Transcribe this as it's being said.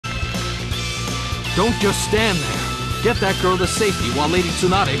Don't just stand there. Get that girl to safety while Lady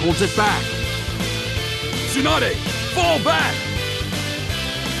Tsunade holds it back. Tsunade, fall back!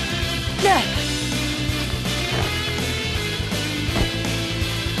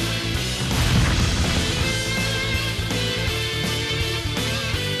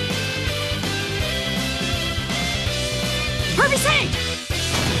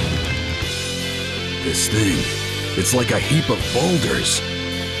 This thing, it's like a heap of boulders.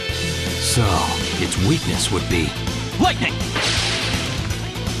 So, its weakness would be lightning!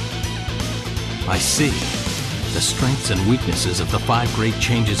 I see. The strengths and weaknesses of the 5 great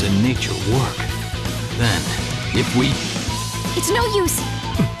changes in nature work. Then, if we... It's no use!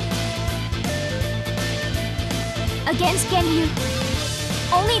 Against Genryu,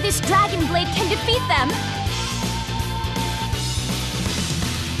 only this Dragon Blade can defeat them!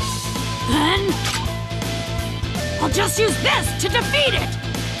 Then... I'll just use this to defeat it!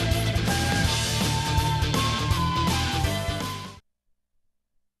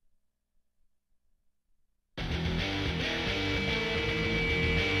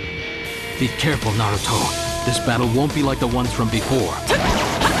 Be careful, Naruto. This battle won't be like the ones from before.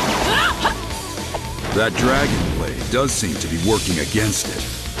 That Dragon Blade does seem to be working against it.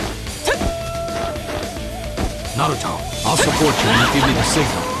 Naruto, I'll support you when you give me the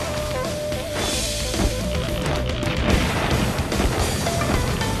signal.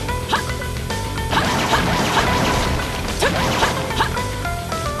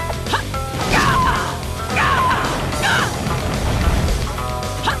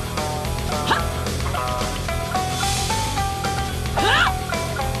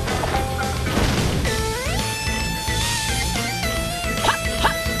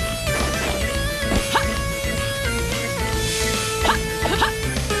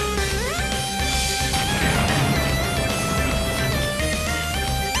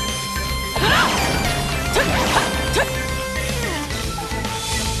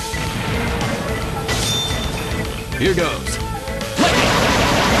 Here goes.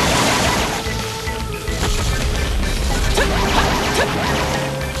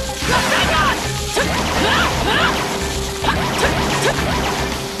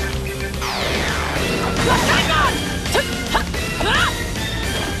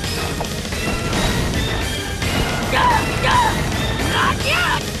 Not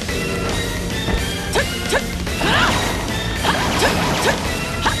yet!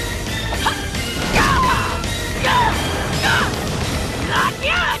 Not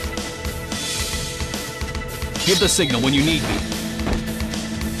yet! Give the signal when you need me.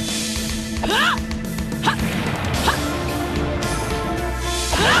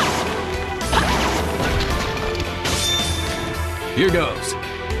 Here goes.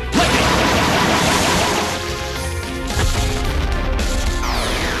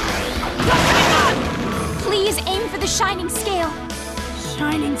 Please aim for the Shining Scale.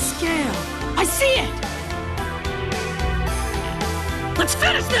 Shining Scale. I see it! Let's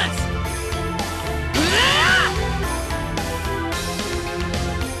finish this!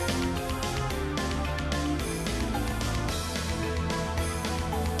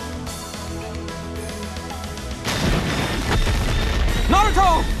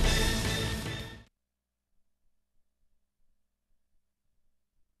 Naruto!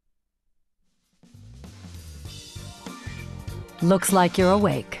 Looks like you're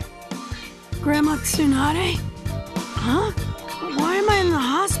awake. Grandma Tsunade? Huh? Why am I in the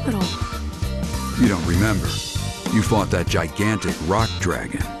hospital? You don't remember. You fought that gigantic rock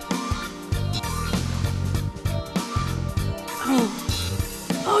dragon.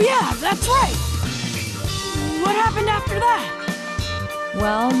 Oh yeah, that's right! What happened after that?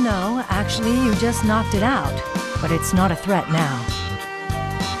 Well, no, actually, you just knocked it out. But it's not a threat now.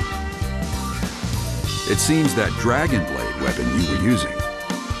 It seems that Dragon Blade weapon you were using,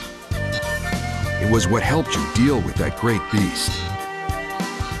 it was what helped you deal with that great beast.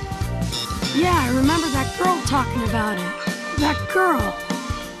 Yeah, I remember that girl talking about it. That girl.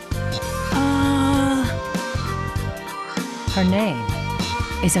 Her name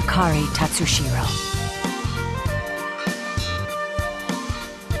is Akari Tatsushiro.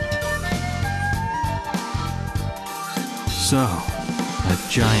 So, that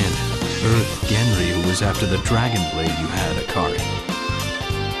giant Earth Genryu was after the Dragon Blade you had, Akari.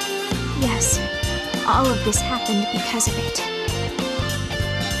 Yes, all of this happened because of it.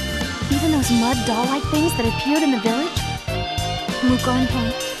 Even those mud doll-like things that appeared in the village?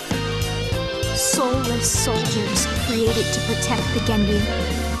 Mukonhei. Soulless soldiers created to protect the Genryu.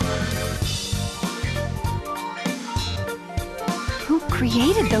 Who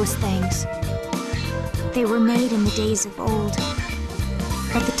created those things? They were made in the days of old.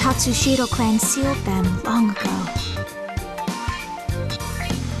 But the Tatsushiro clan sealed them long ago.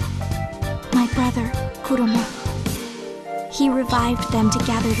 My brother, Kuroma, he revived them to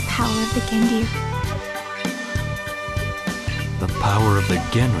gather the power of the Genryu. The power of the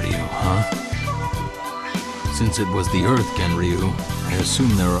Genryu, huh? Since it was the Earth Genryu, I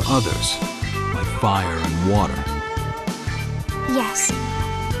assume there are others, like fire and water. Yes.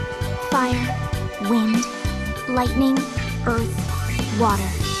 Fire, wind, lightning, earth, water.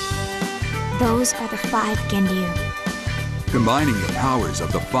 Those are the 5 Genryu. Combining the powers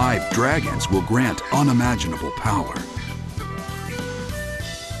of the 5 dragons will grant unimaginable power.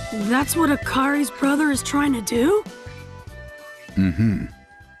 That's what Akari's brother is trying to do? Mm-hmm.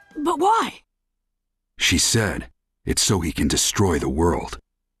 But why? She said it's so he can destroy the world.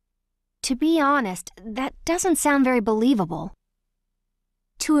 To be honest, that doesn't sound very believable.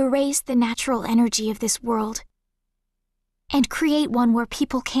 To erase the natural energy of this world and create one where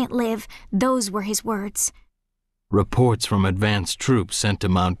people can't live, those were his words. Reports from advanced troops sent to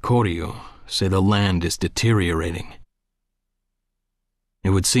Mount Koryu say the land is deteriorating. It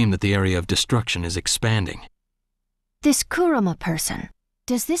would seem that the area of destruction is expanding. This Kuroma person,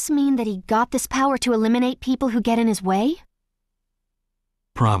 does this mean that he got this power to eliminate people who get in his way?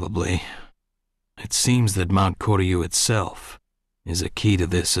 Probably. It seems that Mount Koryu itself is a key to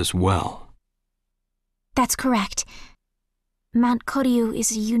this as well. That's correct. Mount Koryu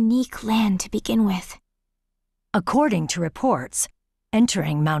is a unique land to begin with. According to reports,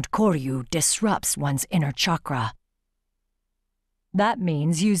 entering Mount Koryu disrupts one's inner chakra. That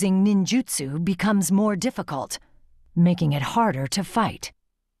means using ninjutsu becomes more difficult, making it harder to fight.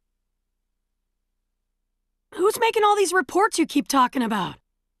 Who's making all these reports you keep talking about?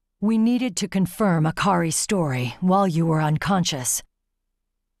 We needed to confirm Akari's story while you were unconscious.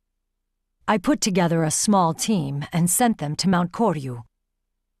 I put together a small team and sent them to Mount Koryu.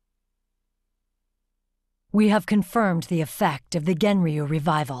 We have confirmed the effect of the Genryu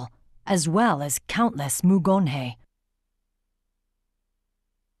revival, as well as countless Mugonhei.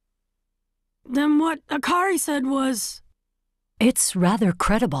 Then what Akari said was... It's rather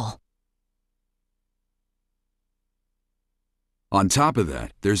credible. On top of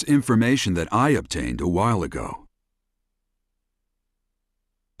that, there's information that I obtained a while ago.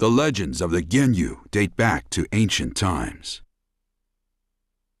 The legends of the Genryu date back to ancient times.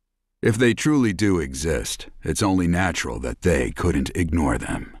 If they truly do exist, it's only natural that they couldn't ignore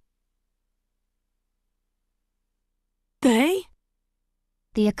them. They?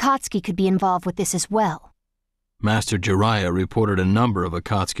 The Akatsuki could be involved with this as well. Master Jiraiya reported a number of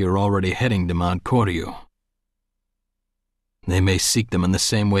Akatsuki are already heading to Mount Koryu. They may seek them in the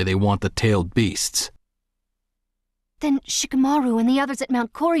same way they want the tailed beasts. Then Shikamaru and the others at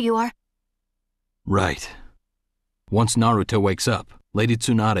Mount Koryu are... Right. Once Naruto wakes up, Lady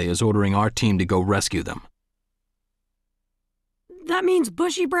Tsunade is ordering our team to go rescue them. That means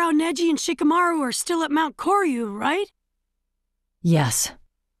Bushy-Brow Neji and Shikamaru are still at Mount Koryu, right? Yes.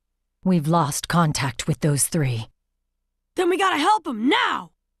 We've lost contact with those 3. Then we gotta help them now!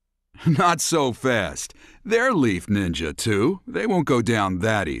 Not so fast. They're Leaf Ninja, too. They won't go down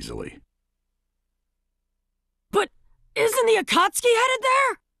that easily. But isn't the Akatsuki headed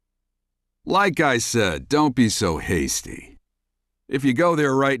there? Like I said, don't be so hasty. If you go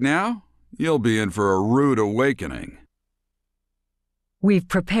there right now, you'll be in for a rude awakening. We've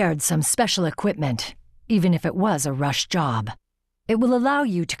prepared some special equipment, even if it was a rush job. It will allow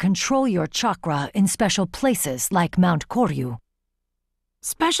you to control your chakra in special places like Mount Koryu.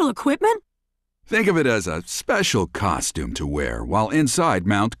 Special equipment? Think of it as a special costume to wear while inside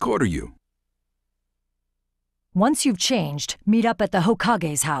Mount Koryu. Once you've changed, meet up at the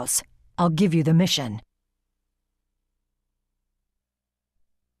Hokage's house. I'll give you the mission.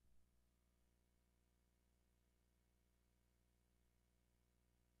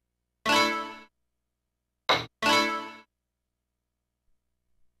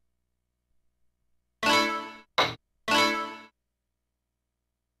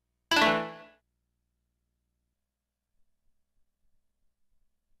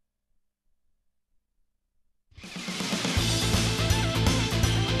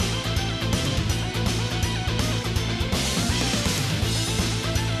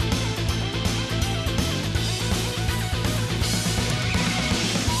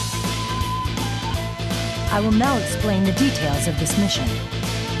 I will now explain the details of this mission.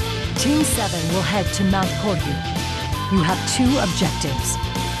 Team 7 will head to Mount Koryu. You have 2 objectives.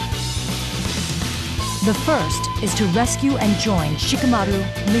 The first is to rescue and join Shikamaru,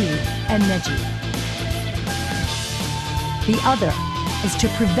 Lee, and Neji. The other is to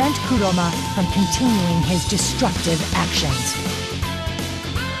prevent Kuroma from continuing his destructive actions.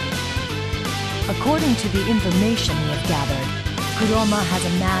 According to the information we have gathered, Kuroma has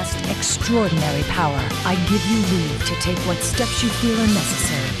amassed extraordinary power. I give you leave to take what steps you feel are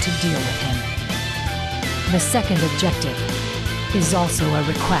necessary to deal with him. The second objective is also a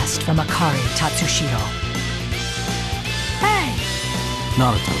request from Akari Tatsushiro. Hey!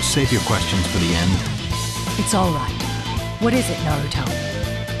 Naruto, save your questions for the end. It's all right. What is it, Naruto?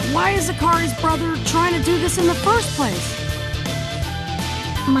 Why is Akari's brother trying to do this in the first place?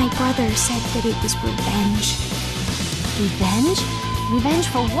 My brother said that it was revenge. Revenge? Revenge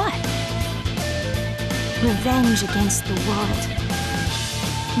for what? Revenge against the world.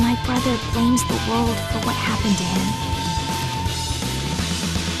 My brother blames the world for what happened to him.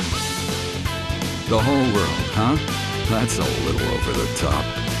 The whole world, huh? That's a little over the top.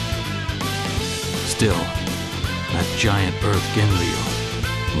 Still, that giant Earth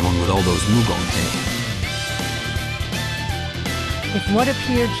Genryu, along with all those Mugon-hei. If what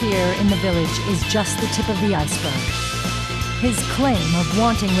appeared here in the village is just the tip of the iceberg, his claim of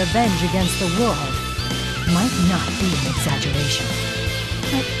wanting revenge against the world might not be an exaggeration.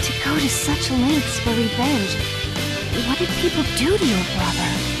 But to go to such lengths for revenge, what did people do to your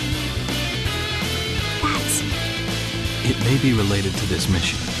brother? That's... It may be related to this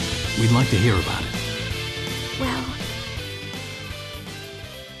mission. We'd like to hear about it. well...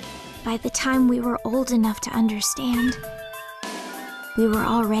 By the time we were old enough to understand, we were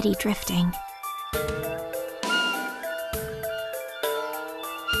already drifting.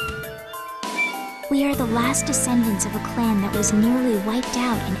 We are the last descendants of a clan that was nearly wiped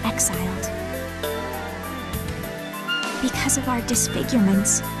out and exiled. Because of our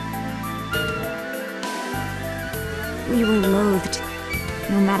disfigurements, we were loathed,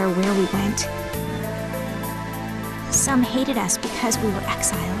 no matter where we went. Some hated us because we were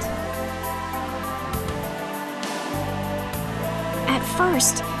exiled. At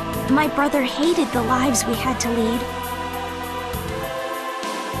first, my brother hated the lives we had to lead.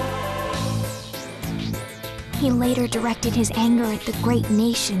 He later directed his anger at the great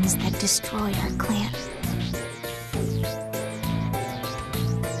nations that destroyed our clan.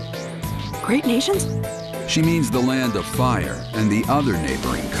 Great nations? She means the land of fire and the other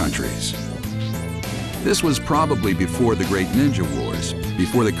neighboring countries. This was probably before the Great Ninja Wars,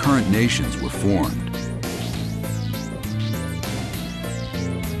 before the current nations were formed.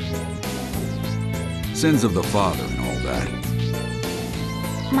 Sins of the father and all that.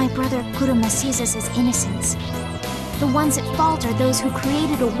 My brother Kuroma sees us as innocents. The ones at fault are those who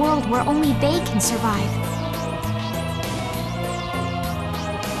created a world where only they can survive.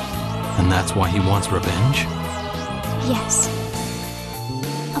 And that's why he wants revenge? Yes.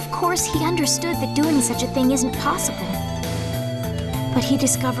 Of course, he understood that doing such a thing isn't possible. But he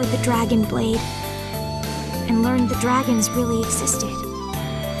discovered the Dragon Blade and learned the dragons really existed.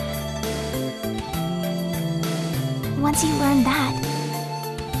 Once he learned that,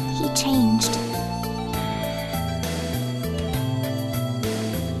 he changed.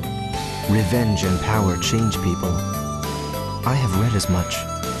 Revenge and power change people. I have read as much.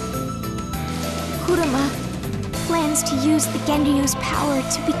 Kuroma plans to use the Genryu's power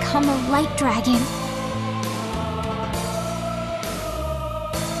to become a light dragon.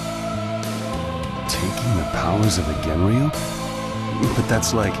 Taking the powers of a Genryu? But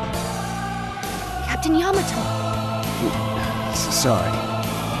that's like... Captain Yamato! Sorry.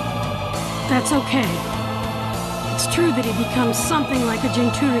 That's okay. It's true that he becomes something like a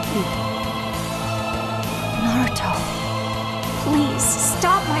Jinchuriki. Naruto. Please,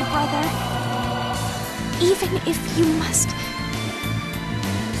 stop my brother. Even if you must.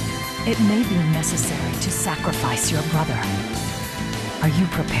 It may be necessary to sacrifice your brother. Are you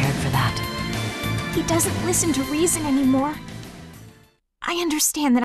prepared for that? He doesn't listen to reason anymore. I understand that